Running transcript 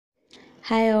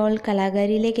Hi all,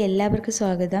 കലാകാരിയിലേക്ക് എല്ലാവർക്കും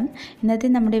സ്വാഗതം. ഇന്നത്തെ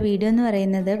നമ്മുടെ വീഡിയോ എന്ന്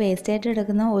പറയുന്നത് വേസ്റ്റായിട്ട്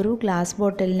കിടക്കുന്ന ഒരു ഗ്ലാസ്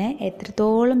ബോട്ടിലിനെ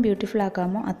എത്രത്തോളം ബ്യൂട്ടിഫുൾ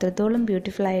ആക്കാമോ അത്രത്തോളം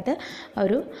ബ്യൂട്ടിഫുള്ളായിട്ട്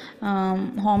ഒരു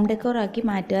ഹോം ഡെക്കോർ ആക്കി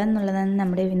മാറ്റുക എന്നുള്ളതാണ്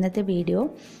നമ്മുടെ ഇന്നത്തെ വീഡിയോ.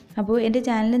 അപ്പോൾ എൻ്റെ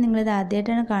ചാനൽ നിങ്ങളിത്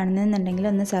ആദ്യമായിട്ടാണ് കാണുന്നതെന്നുണ്ടെങ്കിൽ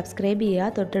ഒന്ന് സബ്സ്ക്രൈബ്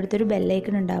ചെയ്യുക. തൊട്ടടുത്തൊരു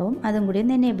ബെല്ലൈക്കൺ ഉണ്ടാവും, അതും കൂടി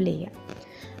ഒന്ന് എനേബിൾ ചെയ്യുക.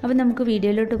 അപ്പോൾ നമുക്ക്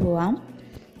വീഡിയോയിലോട്ട് പോവാം.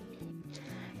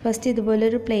 ഫസ്റ്റ്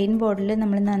ഇതുപോലൊരു പ്ലെയിൻ ബോട്ടിൽ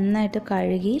നമ്മൾ നന്നായിട്ട്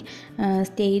കഴുകി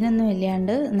സ്റ്റെയിനൊന്നും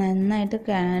ഇല്ലാണ്ട് നന്നായിട്ട്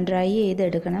ഡ്രൈ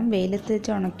ചെയ്തെടുക്കണം, വെയിലത്ത്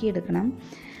വെച്ച് ഉണക്കിയെടുക്കണം.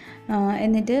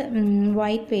 എന്നിട്ട്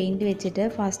വൈറ്റ് പെയിൻറ്റ് വെച്ചിട്ട്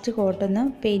ഫസ്റ്റ് കോട്ടൊന്ന്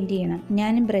പെയിൻറ്റ് ചെയ്യണം.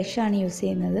 ഞാൻ ബ്രഷാണ് യൂസ്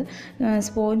ചെയ്യുന്നത്.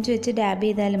 സ്പോഞ്ച് വെച്ച് ഡാബ്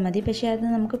ചെയ്താലും മതി, പക്ഷേ അത്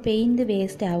നമുക്ക് പെയിൻറ്റ്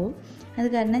വേസ്റ്റ് ആവും. അത്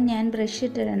കാരണം ഞാൻ ബ്രഷ്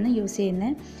ഇട്ടാണ് യൂസ്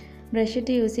ചെയ്യുന്നത്. ബ്രഷ്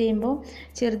ഇട്ട് യൂസ് ചെയ്യുമ്പോൾ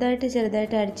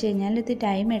ചെറുതായിട്ട് അടിച്ചു കഴിഞ്ഞാൽ ഇത്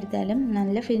ടൈം എടുത്താലും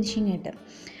നല്ല ഫിനിഷിങ് കിട്ടും.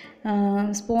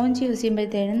 സ്പോഞ്ച് യൂസ്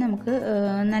ചെയ്യുമ്പോഴത്തേനും നമുക്ക്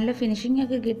നല്ല ഫിനിഷിംഗ്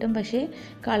ഒക്കെ കിട്ടും, പക്ഷേ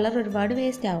കളർ ഒരുപാട്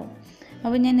വേസ്റ്റ് ആവും.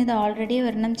 അപ്പോൾ ഞാനിത് ഓൾറെഡി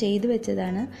ഒരെണ്ണം ചെയ്ത്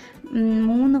വെച്ചതാണ്.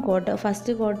 3 കോട്ട്,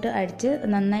 ഫസ്റ്റ് കോട്ട് അടിച്ച്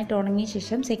നന്നായിട്ട് ഉണങ്ങിയ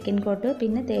ശേഷം സെക്കൻഡ് കോട്ട്,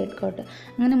 പിന്നെ തേർഡ് കോട്ട്,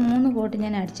 അങ്ങനെ 3 കോട്ട്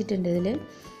ഞാൻ അടിച്ചിട്ടുണ്ട് ഇതിൽ.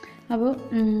 അപ്പോൾ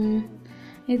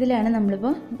ഇതിലാണ്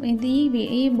നമ്മളിപ്പോൾ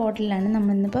ഈ ബോട്ടിലാണ്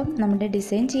നമ്മളിന്നിപ്പം നമ്മുടെ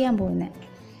ഡിസൈൻ ചെയ്യാൻ പോകുന്നത്.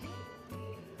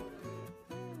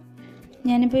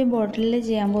 ഞാനിപ്പോൾ ഈ ബോട്ടിലിൽ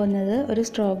ചെയ്യാൻ പോകുന്നത് ഒരു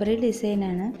സ്ട്രോബെറി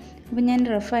ഡിസൈനാണ്. അപ്പോൾ ഞാൻ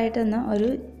റഫായിട്ടൊന്ന് ഒരു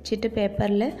ചിട്ട്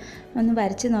പേപ്പറിൽ ഒന്ന്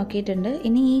വരച്ച് നോക്കിയിട്ടുണ്ട്.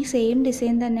 ഇനി ഈ സെയിം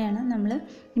ഡിസൈൻ തന്നെയാണ് നമ്മൾ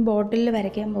ഈ ബോട്ടിലിൽ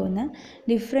വരയ്ക്കാൻ പോകുന്നത്.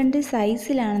 ഡിഫറെൻറ്റ്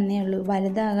സൈസിലാണെന്നേ ഉള്ളൂ,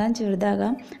 വലുതാകാം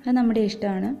ചെറുതാകാം, അത് നമ്മുടെ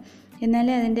ഇഷ്ടമാണ്.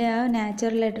 എന്നാലേ അതിൻ്റെ ആ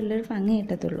നാച്ചുറലായിട്ടുള്ളൊരു ഭംഗി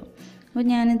കിട്ടത്തുള്ളൂ. അപ്പോൾ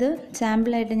ഞാനിത്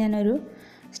സാമ്പിളായിട്ട് ഞാനൊരു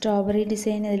സ്ട്രോബെറി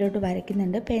ഡിസൈൻ ഇതിലോട്ട്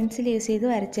വരയ്ക്കുന്നുണ്ട്. പെൻസിൽ യൂസ് ചെയ്ത്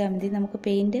വരച്ചാൽ മതി. നമുക്ക്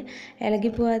പെയിൻറ്റ്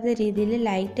ഇളകിപ്പോകാത്ത രീതിയിൽ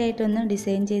ലൈറ്റായിട്ടൊന്ന്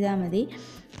ഡിസൈൻ ചെയ്താൽ മതി.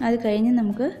 അത് കഴിഞ്ഞ്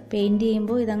നമുക്ക് പെയിൻറ്റ്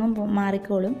ചെയ്യുമ്പോൾ ഇതങ്ങ്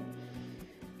മാറിക്കോളും.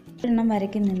 എണ്ണം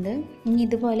വരയ്ക്കുന്നുണ്ട്. ഇനി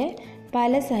ഇതുപോലെ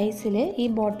പല സൈസിൽ ഈ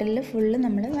ബോട്ടിലിൽ ഫുള്ള്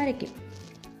നമ്മൾ വരയ്ക്കും.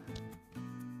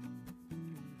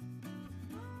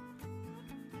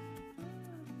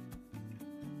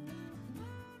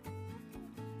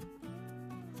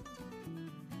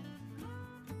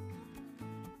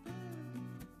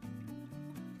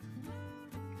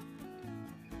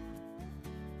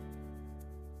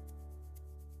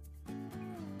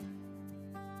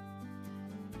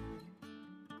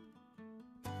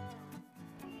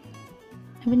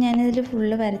 അപ്പോൾ ഞാനിതിൽ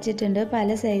ഫുള്ള് വരച്ചിട്ടുണ്ട്.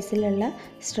 പല സൈസിലുള്ള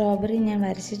സ്ട്രോബെറി ഞാൻ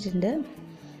വരച്ചിട്ടുണ്ട്.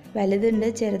 വലുതുണ്ട്,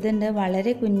 ചെറുതുണ്ട്,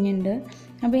 വളരെ കുഞ്ഞുണ്ട്.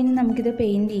 അപ്പോൾ ഇനി നമുക്കിത്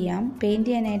പെയിൻറ്റ് ചെയ്യാം.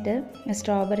 പെയിൻറ്റ് ചെയ്യാനായിട്ട്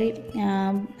സ്ട്രോബെറി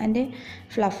അതിൻ്റെ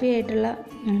ഫ്ലഫി ആയിട്ടുള്ള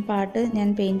പാർട്ട് ഞാൻ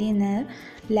പെയിൻറ്റ് ചെയ്യുന്നത്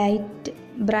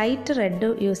ബ്രൈറ്റ്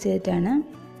റെഡ് യൂസ് ചെയ്തിട്ടാണ്.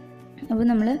 അപ്പോൾ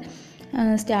നമ്മൾ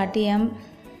സ്റ്റാർട്ട് ചെയ്യാം.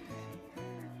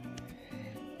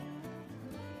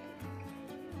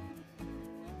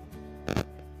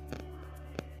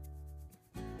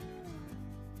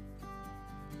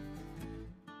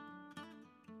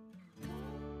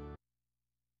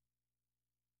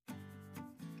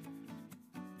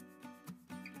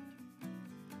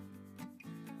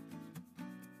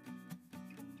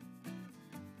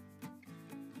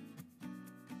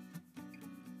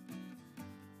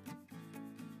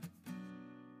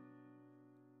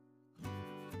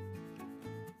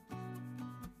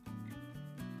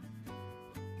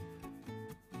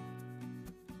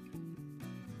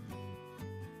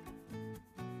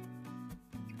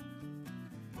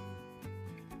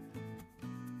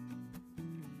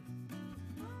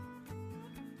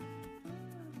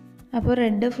 അപ്പോൾ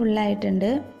റെഡ് ഫുള്ളായിട്ടുണ്ട്.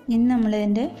 ഇനി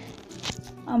നമ്മളിതിൻ്റെ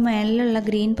മേളിലുള്ള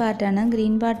ഗ്രീൻ പാർട്ടാണ്.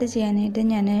 ഗ്രീൻ പാർട്ട് ചെയ്യാനായിട്ട്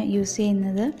ഞാൻ യൂസ്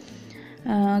ചെയ്യുന്നത്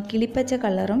കിളിപ്പച്ച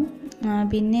കളറും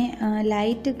പിന്നെ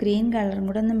ലൈറ്റ് ഗ്രീൻ കളറും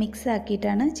കൂടെ ഒന്ന് മിക്സ്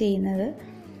ആക്കിയിട്ടാണ് ചെയ്യുന്നത്.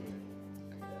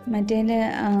 മറ്റേതിൻ്റെ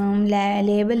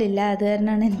ലേബലില്ല, അത്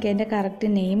കാരണമാണ് എനിക്ക് അതിൻ്റെ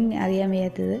കറക്റ്റ് നെയിം അറിയാൻ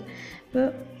വയ്യാത്തത്. അപ്പോൾ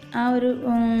ആ ഒരു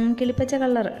കിളിപ്പച്ച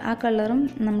കളർ, ആ കളറും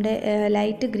നമ്മുടെ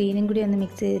ലൈറ്റ് ഗ്രീനും കൂടി ഒന്ന്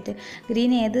മിക്സ് ചെയ്തിട്ട്,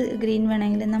 ഗ്രീൻ ഏത് ഗ്രീൻ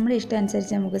വേണമെങ്കിലും നമ്മുടെ ഇഷ്ടം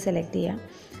അനുസരിച്ച് നമുക്ക് സെലക്ട് ചെയ്യാം.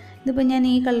 ഇതിപ്പോൾ ഞാൻ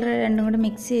ഈ കളർ രണ്ടും കൂടി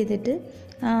മിക്സ് ചെയ്തിട്ട്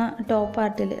ടോപ്പ്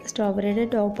പാർട്ടിൽ, സ്ട്രോബെറിയുടെ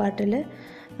ടോപ്പ് പാർട്ടിൽ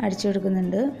അടിച്ചു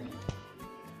കൊടുക്കുന്നുണ്ട്.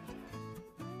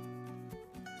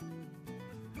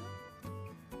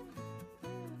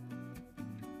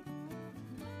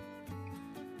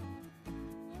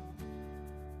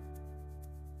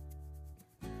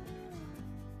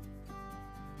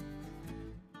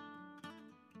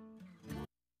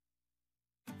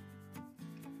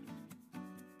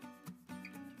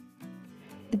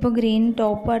 ഇപ്പോൾ ഗ്രീൻ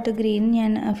ടോപ്പ് പാർട്ട് ഗ്രീൻ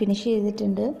ഞാൻ ഫിനിഷ്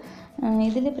ചെയ്തിട്ടുണ്ട്.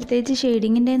 ഇതിൽ പ്രത്യേകിച്ച്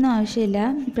ഷെയ്ഡിങ്ങിൻ്റെ ഒന്നും ആവശ്യമില്ല,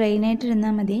 പ്ലെയിനായിട്ട്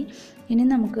ഇരുന്നാൽ മതി. ഇനി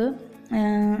നമുക്ക്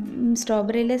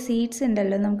സ്ട്രോബെറിയിലെ സീഡ്സ്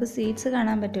ഉണ്ടല്ലോ, നമുക്ക് സീഡ്സ്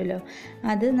കാണാൻ പറ്റുമല്ലോ,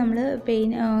 അത് നമ്മൾ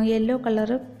യെല്ലോ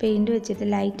കളർ പെയിൻറ്റ് വെച്ചിട്ട്,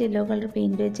 ലൈറ്റ് യെല്ലോ കളർ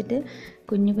പെയിൻറ്റ് വെച്ചിട്ട്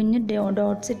കുഞ്ഞു കുഞ്ഞു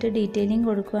ഡോട്ട്സ് ഇട്ട് ഡീറ്റെയിലിംഗ്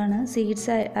കൊടുക്കുകയാണ്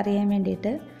സീഡ്സ് അറിയാൻ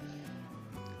വേണ്ടിയിട്ട്.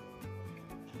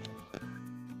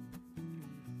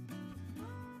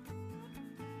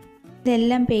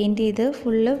 ഇതെല്ലാം പെയിൻറ്റ് ചെയ്ത്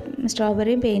ഫുള്ള്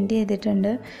സ്ട്രോബെറി പെയിൻറ്റ്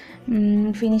ചെയ്തിട്ടുണ്ട്.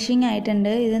 ഫിനിഷിംഗ്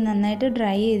ആയിട്ടുണ്ട്. ഇത് നന്നായിട്ട്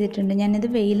ഡ്രൈ ചെയ്തിട്ടുണ്ട്. ഞാനിത്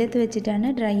വെയിലത്ത് വെച്ചിട്ടാണ്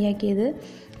ഡ്രൈ ആക്കിയത്.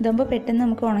 ഇതാകുമ്പോൾ പെട്ടെന്ന്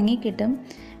നമുക്ക് ഉണങ്ങി കിട്ടും.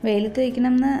 വെയിലത്ത്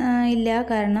വയ്ക്കണം എന്ന് ഇല്ല,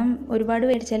 കാരണം ഒരുപാട്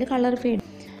മേടിച്ചാൽ കളർ ഫീഡ്.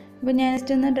 അപ്പോൾ ഞാൻ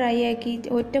ജസ്റ്റ് ഒന്ന് ഡ്രൈ ആക്കി,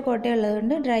 ഒറ്റ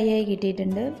കോട്ടയുള്ളതുകൊണ്ട് ഡ്രൈ ആയി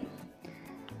കിട്ടിയിട്ടുണ്ട്.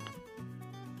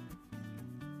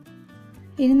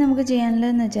 ഇനി നമുക്ക്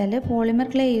ചെയ്യാനുള്ളതെന്ന് വെച്ചാൽ പോളിമർ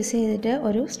ക്ലേ യൂസ് ചെയ്തിട്ട്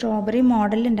ഒരു സ്ട്രോബെറി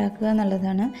മോഡൽ ഉണ്ടാക്കുക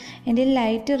എന്നുള്ളതാണ്. എൻ്റെ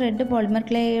ലൈറ്റ് റെഡ് പോളിമർ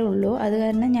ക്ലേ ഉള്ളൂ. അത്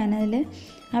കാരണം ഞാനതിൽ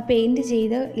ആ പെയിൻറ്റ്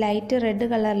ചെയ്ത് ലൈറ്റ് റെഡ്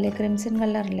കളറിലെ, ക്രിംസൺ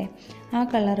കളറിലെ ആ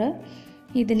കളറ്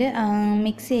ഇതിൽ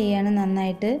മിക്സ് ചെയ്യാണ്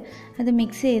നന്നായിട്ട്. അത്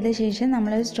മിക്സ് ചെയ്ത ശേഷം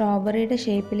നമ്മൾ സ്ട്രോബെറിയുടെ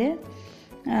ഷേപ്പിൽ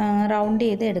റൗണ്ട്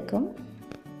ചെയ്ത് എടുക്കും.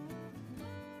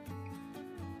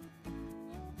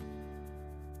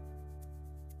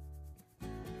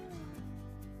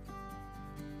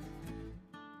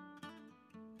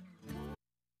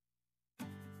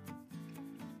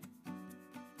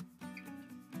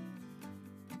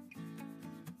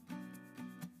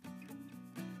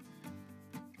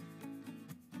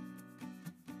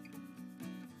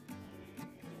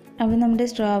 അപ്പോൾ നമ്മുടെ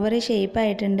സ്ട്രോബെറി ഷേപ്പ്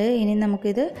ആയിട്ടുണ്ട്. ഇനി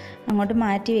നമുക്കിത് അങ്ങോട്ട്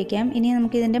മാറ്റി വയ്ക്കാം. ഇനി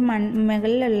നമുക്കിതിൻ്റെ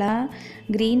മുകളിലുള്ള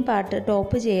ഗ്രീൻ പാർട്ട്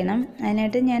ടോപ്പ് ചെയ്യണം.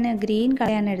 അതിനായിട്ട് ഞാൻ ഗ്രീൻ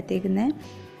കളറാണ് എടുത്തേക്കുന്നത്.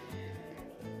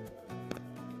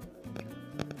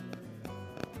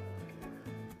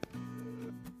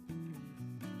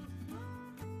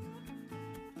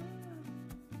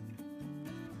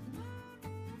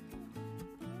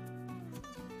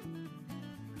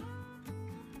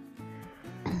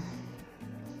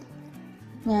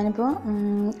 ഞാനിപ്പോൾ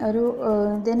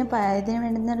ഇതിന്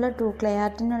വേണ്ടുന്നുള്ള ക്ലേ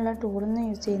ആർട്ടിനുള്ള ടൂളൊന്നും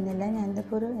യൂസ് ചെയ്യുന്നില്ല.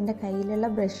 ഞാനിതിപ്പോൾ എൻ്റെ കയ്യിലുള്ള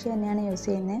ബ്രഷ് തന്നെയാണ് യൂസ്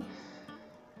ചെയ്യുന്നത്.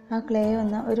 ആ ക്ലേ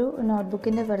ഒന്ന് ഒരു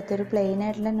നോട്ട്ബുക്കിൻ്റെ പുറത്ത്, ഒരു പ്ലെയിൻ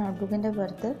ആയിട്ടുള്ള നോട്ട്ബുക്കിൻ്റെ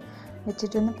പുറത്ത്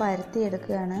വെച്ചിട്ടൊന്ന് പരത്തി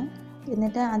എടുക്കുകയാണ്.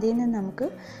 എന്നിട്ട് അതിൽ നിന്ന്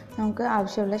നമുക്ക്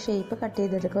ആവശ്യമുള്ള ഷേപ്പ് കട്ട്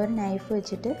ചെയ്തെടുക്കുക. ഒരു നൈഫ്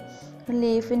വെച്ചിട്ട് ഒരു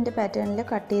ലീഫിൻ്റെ പാറ്റേണിൽ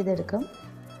കട്ട് ചെയ്തെടുക്കും.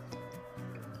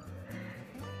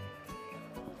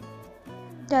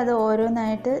 അത്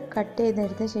ഓരോന്നായിട്ട് കട്ട്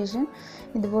ചെയ്തെടുത്ത ശേഷം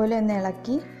ഇതുപോലെ ഒന്ന്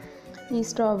ഇളക്കി ഈ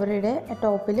സ്ട്രോബെറിയുടെ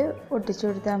ടോപ്പിൽ ഒട്ടിച്ചു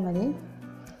കൊടുത്താൽ മതി.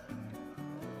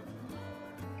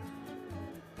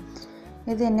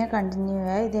 ഇത് തന്നെ കണ്ടിന്യൂ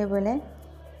ചെയ്യുക. ഇതേപോലെ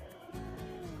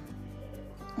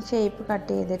ഷേപ്പ്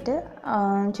കട്ട് ചെയ്തിട്ട്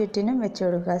ചുറ്റിനും വെച്ച്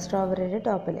കൊടുക്കുക സ്ട്രോബെറിയുടെ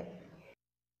ടോപ്പിൽ.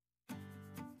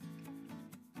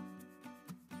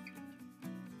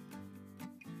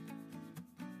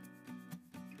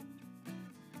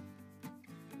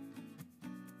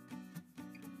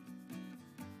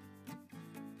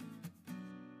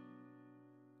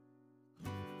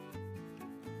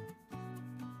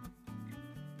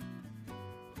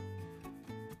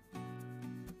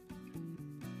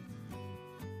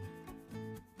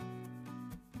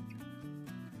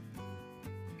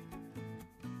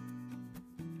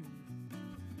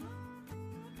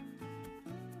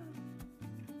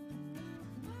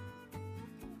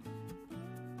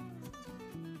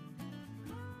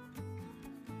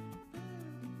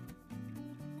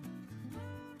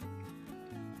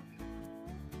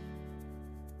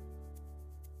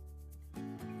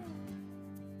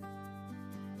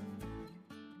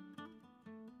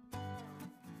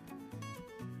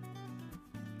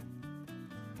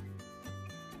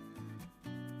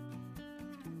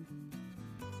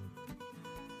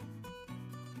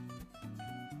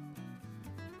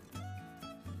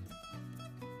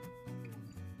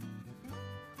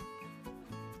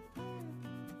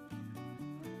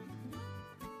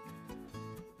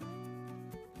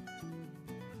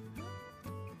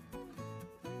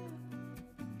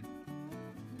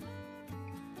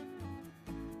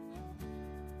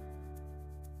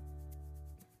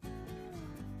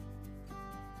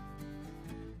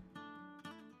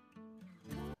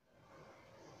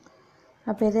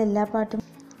 അപ്പോൾ ഇത് എല്ലാ പാർട്ടും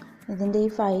ഇതിൻ്റെ ഈ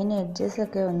ഫൈൻ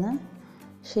എഡ്ജസൊക്കെ ഒന്ന്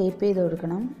ഷേപ്പ് ചെയ്ത്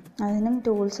കൊടുക്കണം. അതിനും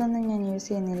ടൂൾസൊന്നും ഞാൻ യൂസ്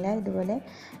ചെയ്യുന്നില്ല. ഇതുപോലെ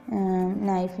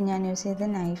നൈഫ് ഞാൻ യൂസ് ചെയ്ത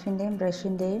നൈഫിൻ്റെയും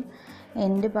ബ്രഷിൻ്റെയും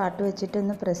എൻഡ് പാർട്ട്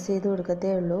വെച്ചിട്ടൊന്ന് പ്രസ് ചെയ്ത്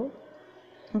കൊടുക്കത്തേ ഉള്ളൂ.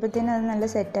 അപ്പോഴത്തേനും അത് നല്ല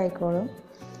സെറ്റായിക്കോളും.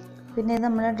 പിന്നെ ഇത്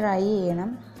നമ്മൾ ഡ്രൈ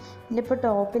ചെയ്യണം. ഇതിലിപ്പോൾ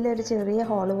ടോപ്പിലൊരു ചെറിയ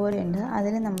ഹോള് പോലെ ഉണ്ട്.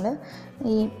 അതിൽ നമ്മൾ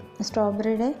ഈ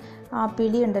സ്ട്രോബെറിയുടെ ആ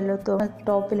പിടി ഉണ്ടല്ലോ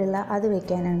ടോപ്പിലുള്ള, അത്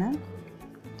വെക്കാനാണ്.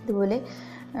 ഇതുപോലെ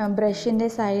ബ്രഷിൻ്റെ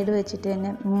സൈഡ് വെച്ചിട്ട്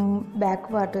തന്നെ, ബാക്ക്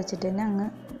പാർട്ട് വെച്ചിട്ട് തന്നെ അങ്ങ്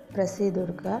പ്രസ് ചെയ്ത്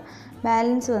കൊടുക്കുക.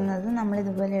 ബാലൻസ് വന്നത്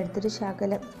നമ്മളിതുപോലെ എടുത്തിട്ട്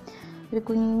ശകലം ഒരു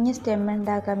കുഞ്ഞ് സ്റ്റെം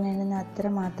ഉണ്ടാക്കാൻ വേണ്ടുന്ന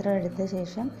അത്ര മാത്രം എടുത്ത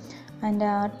ശേഷം അതിൻ്റെ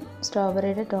ആ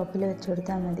സ്ട്രോബെറിയുടെ ടോപ്പിൽ വെച്ച്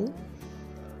കൊടുത്താൽ മതി.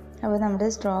 അപ്പോൾ നമ്മുടെ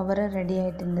സ്ട്രോബെറി റെഡി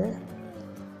ആയിട്ടുണ്ട്.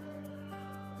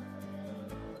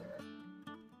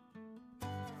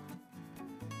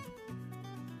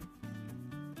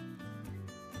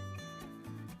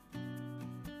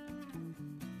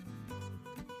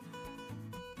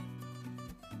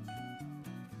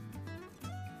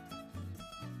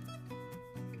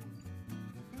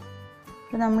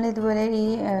 അപ്പോൾ നമ്മൾ ഇതുപോലെ ഈ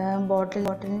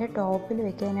ബോട്ടിലിൻ്റെ ടോപ്പിൽ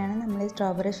വെക്കാനാണ് നമ്മൾ ഈ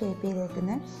സ്ട്രോബെറി ഷേപ്പ്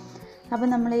ചെയ്തേക്കുന്നത്. അപ്പോൾ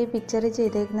നമ്മൾ ഈ പിക്ചർ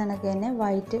ചെയ്തേക്കുന്ന കണക്ക് തന്നെ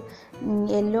വൈറ്റ്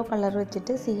യെല്ലോ കളർ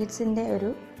വെച്ചിട്ട് സീഡ്സിൻ്റെ ഒരു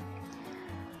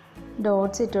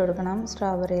ഡോട്ട്സ് ഇട്ട് കൊടുക്കണം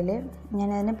സ്ട്രോബെറിയിൽ.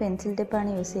 ഞാനതിന് പെൻസിൽ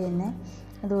ടിപ്പാണ് യൂസ് ചെയ്യുന്നത്.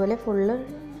 അതുപോലെ ഫുള്ള്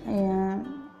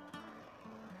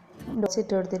ഡോട്ട്സ്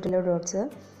ഇട്ട് കൊടുത്തിട്ടുള്ള ഡോട്ട്സ്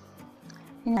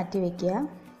ഇനി മാറ്റി വയ്ക്കുക.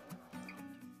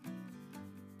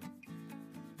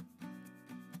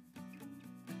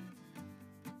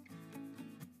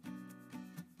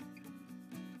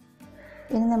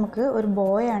 ഇനി നമുക്ക് ഒരു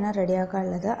ബോയാണ്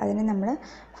റെഡിയാക്കാനുള്ളത്. അതിന് നമ്മൾ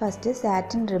ഫസ്റ്റ്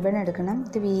സാറ്റിൻ റിബൺ എടുക്കണം.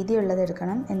 ഇത് വീതിയുള്ളത്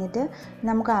എടുക്കണം. എന്നിട്ട്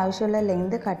നമുക്ക് ആവശ്യമുള്ള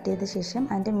ലെങ്ത് കട്ട് ചെയ്ത ശേഷം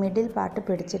അതിൻ്റെ മിഡിൽ പാർട്ട്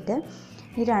പിടിച്ചിട്ട്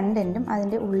ഈ രണ്ടെൻഡും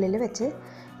അതിൻ്റെ ഉള്ളിൽ വെച്ച്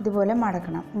ഇതുപോലെ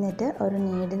മടക്കണം. എന്നിട്ട് ഒരു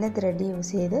നീഡിലെ ത്രെഡ്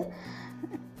യൂസ് ചെയ്ത്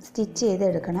സ്റ്റിച്ച്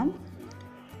ചെയ്തെടുക്കണം.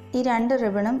 ഈ രണ്ട്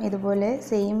റിബണും ഇതുപോലെ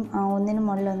സെയിം ഒന്നിന്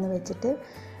മുകളിലൊന്ന് വെച്ചിട്ട്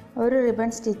ഒരു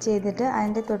റിബൺ സ്റ്റിച്ച് ചെയ്തിട്ട്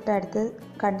അതിൻ്റെ തൊട്ടടുത്ത്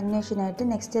കണ്ടിന്യൂഷനായിട്ട്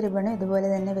നെക്സ്റ്റ് റിബണും ഇതുപോലെ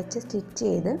തന്നെ വെച്ച് സ്റ്റിച്ച്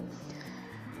ചെയ്ത്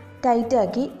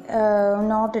ടൈറ്റാക്കി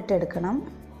നോട്ടിട്ടെടുക്കണം.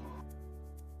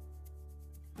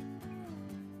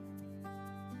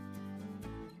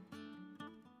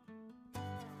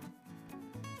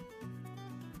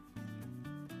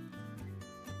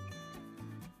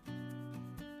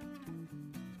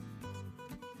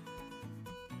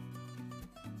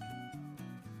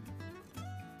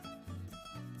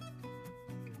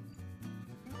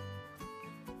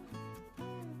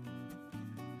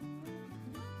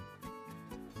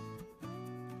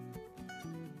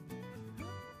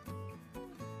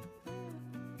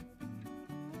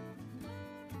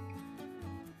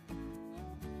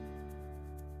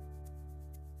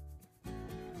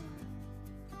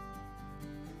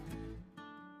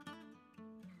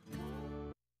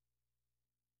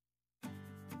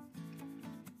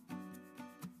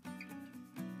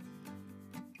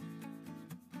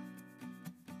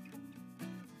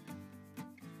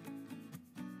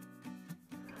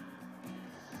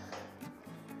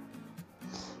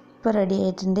 ഇപ്പോൾ റെഡി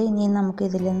ആയിട്ടുണ്ട്. ഇനി നമുക്ക്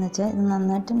ഇതിലെന്ന് വെച്ചാൽ ഇത്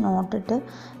നന്നായിട്ട് നോട്ടിട്ട്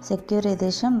സെക്യൂർ ചെയ്ത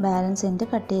ശേഷം ബാലൻസ് എൻഡ്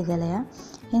കട്ട് ചെയ്ത് കളയാം.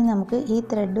 ഇനി നമുക്ക് ഈ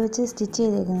ത്രെഡ് വെച്ച് സ്റ്റിച്ച്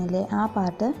ചെയ്തേക്കുന്നില്ലേ ആ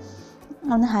പാർട്ട്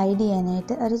ഒന്ന് ഹൈഡ്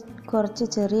ചെയ്യാനായിട്ട് ഒരു കുറച്ച്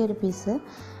ചെറിയൊരു പീസ്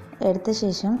എടുത്ത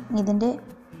ശേഷം ഇതിൻ്റെ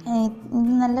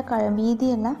നല്ല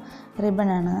വീതിയുള്ള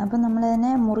റിബണാണ്. അപ്പോൾ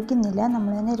നമ്മളതിനെ മുറിക്കുന്നില്ല.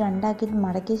 നമ്മളതിനെ രണ്ടാക്കിയിട്ട്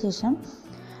മടക്കിയ ശേഷം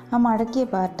ആ മടക്കിയ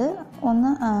പാർട്ട്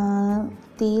ഒന്ന്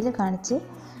തീയിൽ കാണിച്ച്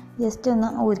ജസ്റ്റ്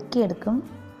ഒന്ന് ഉരുക്കിയെടുക്കും.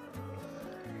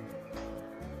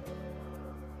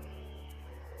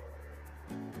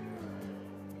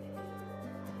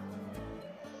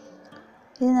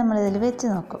 ഇത് നമ്മളിതിൽ വെച്ച്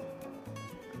നോക്കും.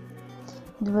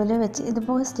 ഇതുപോലെ വെച്ച്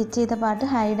ഇതിപ്പോൾ സ്റ്റിച്ച് ചെയ്ത പാർട്ട്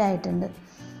ഹൈഡ് ആയിട്ടുണ്ട്.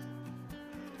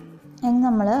 ഇനി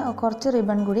നമ്മൾ കുറച്ച്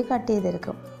റിബൺ കൂടി കട്ട്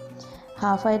ചെയ്തെടുക്കും.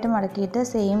 ഹാഫായിട്ട് മടക്കിയിട്ട്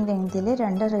സെയിം ലെങ്തിൽ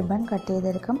 2 റിബൺ കട്ട്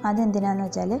ചെയ്തെടുക്കും. അതെന്തിനാണെന്ന്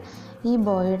വെച്ചാൽ ഈ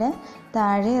ബോയുടെ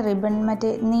താഴെ റിബൺ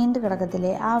മറ്റേ നീണ്ട്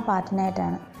കിടക്കത്തില്ലേ ആ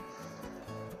പാർട്ടിനായിട്ടാണ്.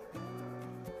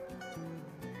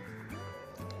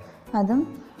 അതും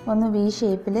ഒന്ന് വി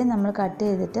ഷേപ്പിൽ നമ്മൾ കട്ട്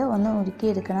ചെയ്തിട്ട് ഒന്ന്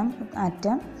ഉരുക്കിയെടുക്കണം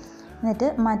അറ്റം. എന്നിട്ട്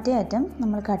മറ്റേ അറ്റം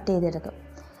നമ്മൾ കട്ട് ചെയ്തെടുക്കും.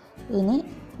 ഇനി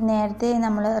നേരത്തെ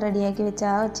നമ്മൾ റെഡിയാക്കി വെച്ച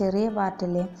ആ ചെറിയ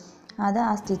പാർട്ടില്ലേ അത്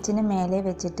ആ സ്റ്റിച്ചിന് മേലെ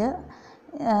വെച്ചിട്ട്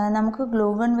നമുക്ക് ഗ്ലൂ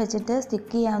ഗൺ വെച്ചിട്ട് സ്റ്റിക്ക്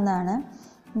ചെയ്യാവുന്നതാണ്.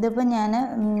 ഇതിപ്പോൾ ഞാൻ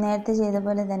നേരത്തെ ചെയ്ത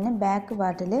പോലെ തന്നെ ബാക്ക്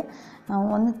പാർട്ടിൽ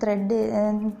ഒന്ന്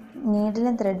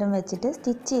നീഡിലും ത്രെഡും വെച്ചിട്ട്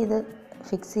സ്റ്റിച്ച് ചെയ്ത്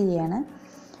ഫിക്സ് ചെയ്യുകയാണ്.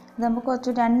 ഇത് നമുക്ക്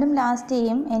കുറച്ച് രണ്ടും ലാസ്റ്റ്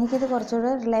ചെയ്യും. എനിക്കിത്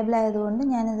കുറച്ചുകൂടെ റിലയബിൾ ആയതുകൊണ്ട്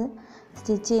ഞാനിത്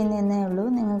സ്റ്റിച്ച് ചെയ്യുന്നതേ ഉള്ളൂ.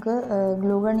 നിങ്ങൾക്ക്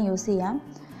ഗ്ലൂ ഗൺ യൂസ് ചെയ്യാം.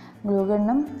 ഗ്ലൂ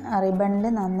ഗണ്ണും റിബണിൽ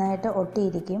നന്നായിട്ട്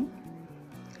ഒട്ടിയിരിക്കും.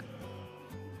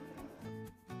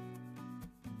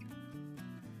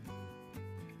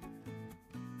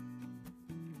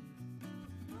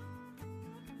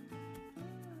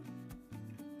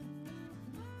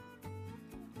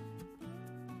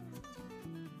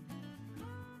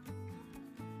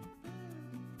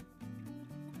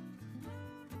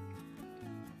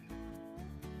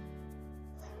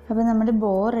 അപ്പോൾ നമ്മുടെ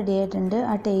ബോ റെഡി ആയിട്ടുണ്ട്.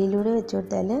 ആ ടെയിലൂടെ വെച്ച്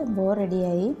കൊടുത്താൽ ബോ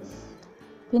റെഡിയായി.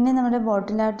 പിന്നെ നമ്മുടെ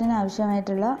ബോട്ടിൽ ആർട്ടിന്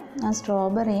ആവശ്യമായിട്ടുള്ള ആ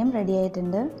സ്ട്രോബെറിയും റെഡി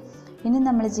ആയിട്ടുണ്ട്. ഇനി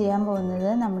നമ്മൾ ചെയ്യാൻ പോകുന്നത്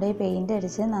നമ്മുടെ ഈ പെയിൻ്റ്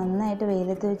അടിച്ച് നന്നായിട്ട്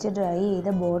വെയിലത്ത് വെച്ച് ഡ്രൈ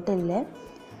ചെയ്ത ബോട്ടിലിൽ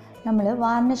നമ്മൾ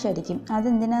വാർണിഷ് അടിക്കും.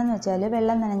 അതെന്തിനാണെന്ന് വെച്ചാൽ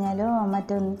വെള്ളം നനഞ്ഞാലോ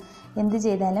എന്ത്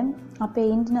ചെയ്താലും ആ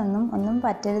പെയിൻറ്റിനൊന്നും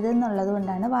പറ്റരുതെന്നുള്ളത്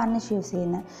കൊണ്ടാണ് വാർണിഷ് യൂസ്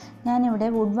ചെയ്യുന്നത്. ഞാനിവിടെ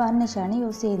വുഡ് വാർണിഷാണ്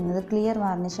യൂസ് ചെയ്യുന്നത്. ക്ലിയർ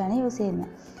വാർണിഷാണ് യൂസ്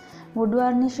ചെയ്യുന്നത്. വുഡ്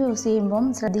വാർണിഷ് യൂസ് ചെയ്യുമ്പം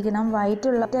ശ്രദ്ധിക്കണം,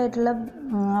 വൈറ്റായിട്ടുള്ള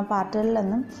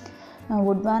പാർട്ടുകളിലൊന്നും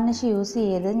വുഡ് വാർണിഷ് യൂസ്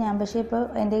ചെയ്യരുത്. ഞാൻ പക്ഷേ ഇപ്പോൾ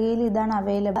എൻ്റെ കയ്യിൽ ഇതാണ്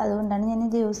അവൈലബിൾ, അതുകൊണ്ടാണ്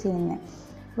ഞാനിത് യൂസ് ചെയ്യുന്നത്.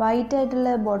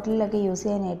 വൈറ്റായിട്ടുള്ള ബോട്ടിലൊക്കെ യൂസ്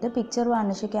ചെയ്യാനായിട്ട് പിക്ചർ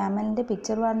വാർണിഷ്, ക്യാമലിൻ്റെ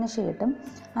പിക്ചർ വാർണിഷ് കിട്ടും,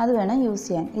 അത് വേണം യൂസ്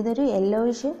ചെയ്യാൻ. ഇതൊരു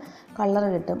യെല്ലോയിഷ് കളർ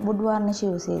കിട്ടും വുഡ് വാർണിഷ്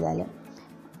യൂസ് ചെയ്താൽ.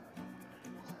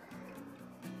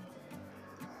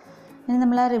 ഇനി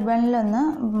നമ്മൾ ആ റിബണിലൊന്ന്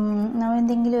നമ്മൾ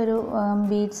എന്തെങ്കിലും ഒരു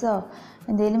ബീഡ്സോ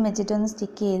എന്തെങ്കിലും വെച്ചിട്ടൊന്ന്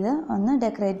സ്റ്റിക്ക് ചെയ്ത് ഒന്ന്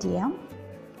ഡെക്കറേറ്റ് ചെയ്യാം.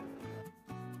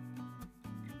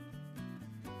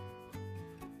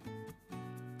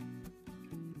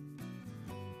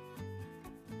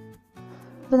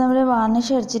 ഇപ്പോൾ നമ്മൾ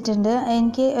വാർണിഷ് അടിച്ചിട്ടുണ്ട്.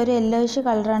 എനിക്ക് ഒരു യെല്ലോയിഷ്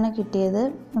കളറാണ് കിട്ടിയത്.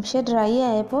 പക്ഷേ ഡ്രൈ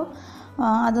ആയപ്പോൾ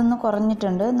അതൊന്ന്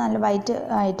കുറഞ്ഞിട്ടുണ്ട്, നല്ല വൈറ്റ്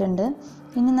ആയിട്ടുണ്ട്.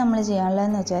 ഇനി നമ്മൾ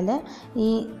ചെയ്യാനുള്ളതെന്ന് വെച്ചാൽ ഈ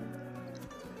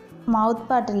മൗത്ത്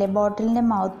പാർട്ടിലെ ബോട്ടിലിൻ്റെ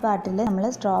മൗത്ത് പാർട്ടിൽ നമ്മൾ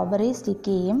സ്ട്രോബെറി സ്റ്റിക്ക്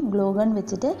ചെയ്യും. ഗ്ലൂ ഗൺ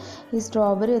വെച്ചിട്ട് ഈ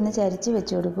സ്ട്രോബെറി ഒന്ന് ചരിച്ച്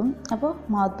വെച്ച് കൊടുക്കും. അപ്പോൾ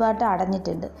മൗത്ത് പാർട്ട്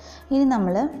അടഞ്ഞിട്ടുണ്ട്. ഇനി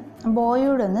നമ്മൾ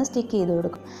ബോയോട് ഒന്ന് സ്റ്റിക്ക് ചെയ്ത്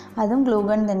കൊടുക്കും. അതും ഗ്ലൂ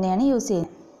ഗൺ തന്നെയാണ് യൂസ്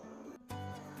ചെയ്യുന്നത്.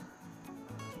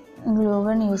 ഗ്ലൂ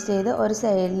ഗൺ യൂസ് ചെയ്ത് ഒരു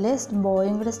സൈഡിൽ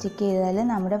ബോയും കൂടെ സ്റ്റിക്ക് ചെയ്താൽ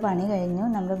നമ്മുടെ പണി കഴിഞ്ഞു.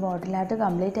 നമ്മുടെ ബോട്ടിൽ ആർട്ട്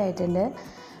കംപ്ലീറ്റ് ആയിട്ടുണ്ട്.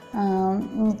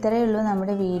 ഇത്രയേ ഉള്ളൂ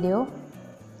നമ്മുടെ വീഡിയോ.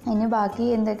 ഇനി ബാക്കി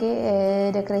എന്തൊക്കെ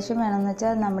ഡെക്കറേഷൻ വേണമെന്ന്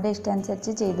വെച്ചാൽ നമ്മുടെ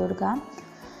ഇഷ്ടാനുസരിച്ച് ചെയ്ത് കൊടുക്കാം.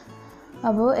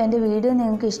 അപ്പോൾ എൻ്റെ വീഡിയോ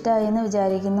നിങ്ങൾക്ക് ഇഷ്ടമായി എന്ന്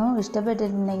വിചാരിക്കുന്നു.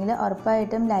 ഇഷ്ടപ്പെട്ടിട്ടുണ്ടെങ്കിൽ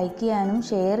ഉറപ്പായിട്ടും ലൈക്ക് ചെയ്യാനും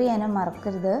ഷെയർ ചെയ്യാനും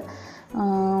മറക്കരുത്.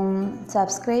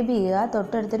 സബ്സ്ക്രൈബ് ചെയ്യുക.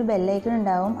 തൊട്ടടുത്തൊരു ബെല്ലൈക്കൺ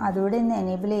ഉണ്ടാവും, അതുകൂടെ ഒന്ന്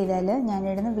എനേബിൾ ചെയ്താൽ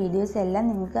ഞാനിടുന്ന വീഡിയോസ് എല്ലാം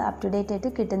നിങ്ങൾക്ക് അപ് ടു ഡേറ്റ്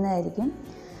ആയിട്ട് കിട്ടുന്നതായിരിക്കും.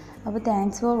 അപ്പോൾ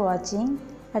താങ്ക്സ് ഫോർ വാച്ചിങ്.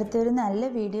 അടുത്തൊരു നല്ല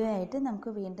വീഡിയോ ആയിട്ട്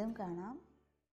നമുക്ക് വീണ്ടും കാണാം.